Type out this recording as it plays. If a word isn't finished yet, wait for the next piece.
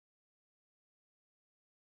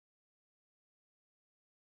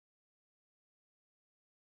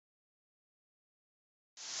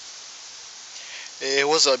Hey,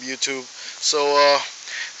 what's up, YouTube? So,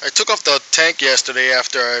 I took off the tank yesterday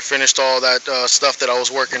after I finished all that stuff that I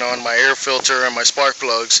was working on, my air filter and my spark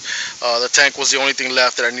plugs. The tank was the only thing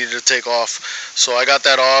left that I needed to take off. So I got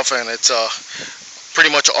that off, and it's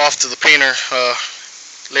pretty much off to the painter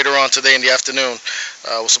later on today in the afternoon.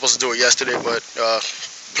 I was supposed to do it yesterday, but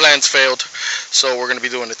plans failed, so we're going to be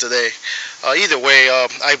doing it today. Either way,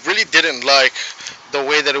 I really didn't like the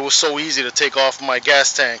way that it was so easy to take off my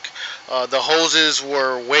gas tank. The hoses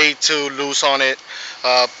were way too loose on it.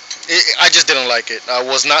 I just didn't like it. I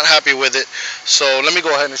was not happy with it. So let me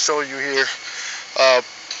go ahead and show you here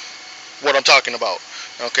what I'm talking about.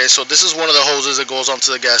 Okay, so this is one of the hoses that goes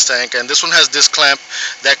onto the gas tank, and this one has this clamp.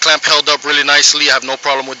 That clamp held up really nicely. I have no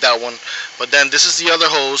problem with that one. But then this is the other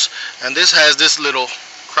hose, and this has this little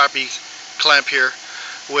crappy clamp here,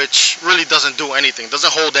 which really doesn't do anything,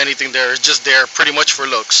 doesn't hold anything there. It's just there pretty much for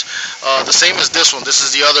looks. The same as this one. This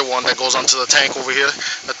is the other one that goes onto the tank over here,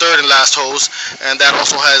 the third and last hose, and that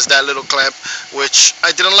also has that little clamp, which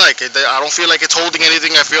I didn't like. I don't feel like it's holding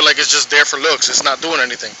anything. I feel like it's just there for looks. It's not doing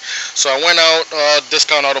anything. So I went out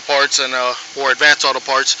Discount Auto Parts and or Advanced Auto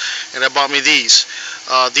Parts, and I bought me these.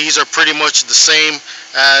 These are pretty much the same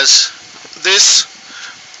as this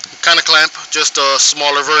kind of clamp, just a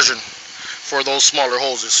smaller version for those smaller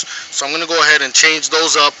hoses. So I'm going to go ahead and change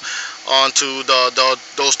those up onto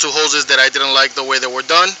those two hoses that I didn't like the way they were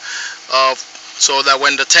done, so that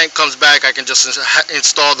when the tank comes back, I can just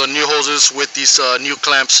install the new hoses with these new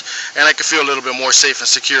clamps, and I can feel a little bit more safe and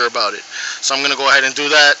secure about it. So I'm going to go ahead and do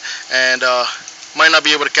that, and might not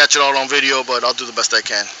be able to catch it all on video, but I'll do the best I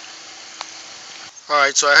can.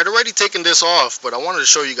 Alright, so I had already taken this off, but I wanted to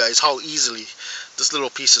show you guys how easily this little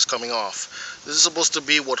piece is coming off. This is supposed to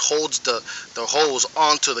be what holds the hose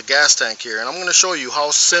onto the gas tank here, and I'm going to show you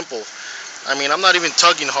how simple. I mean, I'm not even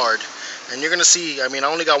tugging hard, and you're going to see, I mean, I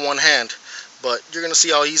only got one hand, but you're going to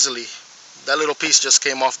see how easily that little piece just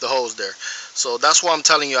came off the hose there. So that's why I'm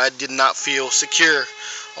telling you I did not feel secure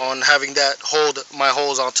on having that hold my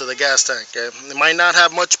hose onto the gas tank. It might not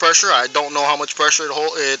have much pressure. I don't know how much pressure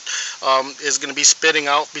it is going to be spitting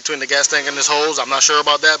out between the gas tank and this hose. I'm not sure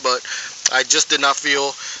about that, but I just did not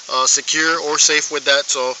feel secure or safe with that,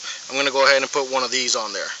 so I'm going to go ahead and put one of these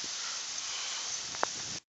on there.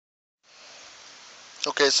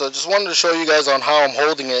 Okay, so just wanted to show you guys on how I'm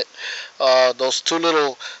holding it. Those two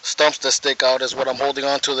little stumps that stick out is what I'm holding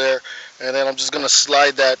onto there, and then I'm just going to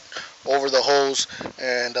slide that over the hose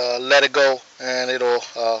and let it go, and it'll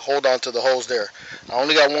hold on to the hose there. I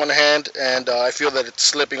only got one hand, and I feel that it's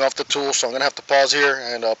slipping off the tool, so I'm going to have to pause here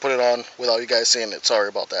and put it on without you guys seeing it. Sorry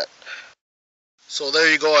about that. So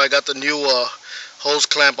there you go. I got the new hose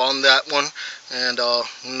clamp on that one, and I'm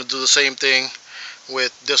going to do the same thing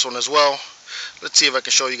with this one as well. Let's see if I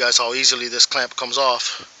can show you guys how easily this clamp comes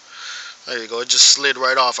off. There you go. It just slid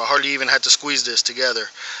right off. I hardly even had to squeeze this together.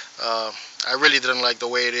 I really didn't like the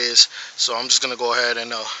way it is, so I'm just going to go ahead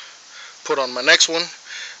and put on my next one.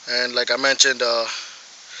 And like I mentioned,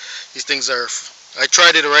 these things are, I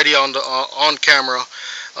tried it already on camera,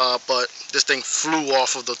 but this thing flew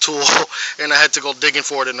off of the tool and I had to go digging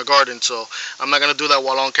for it in the garden. So I'm not going to do that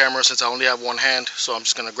while on camera since I only have one hand. So I'm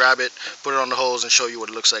just going to grab it, put it on the hose, and show you what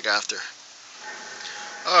it looks like after.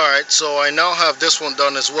 Alright, so I now have this one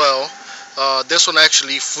done as well. This one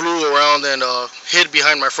actually flew around and hid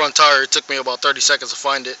behind my front tire. It took me about 30 seconds to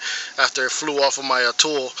find it after it flew off of my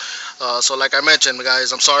tool. So like I mentioned,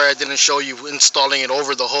 guys, I'm sorry I didn't show you installing it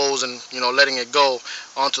over the hose and letting it go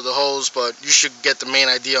onto the hose, but you should get the main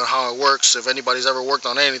idea on how it works. If anybody's ever worked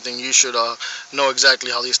on anything, you should know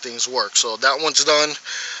exactly how these things work. So that one's done.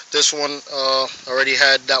 This one already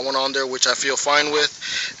had that one on there, which I feel fine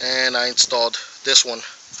with, and I installed this one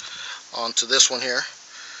onto this one here.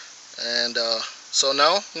 And so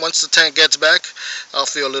now once the tank gets back, I'll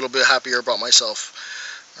feel a little bit happier about myself.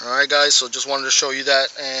 Alright guys, so just wanted to show you that,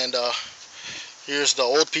 and here's the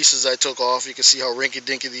old pieces I took off. You can see how rinky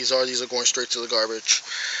dinky these are. These are going straight to the garbage.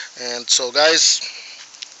 And so guys,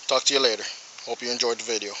 talk to you later. Hope you enjoyed the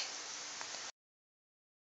video.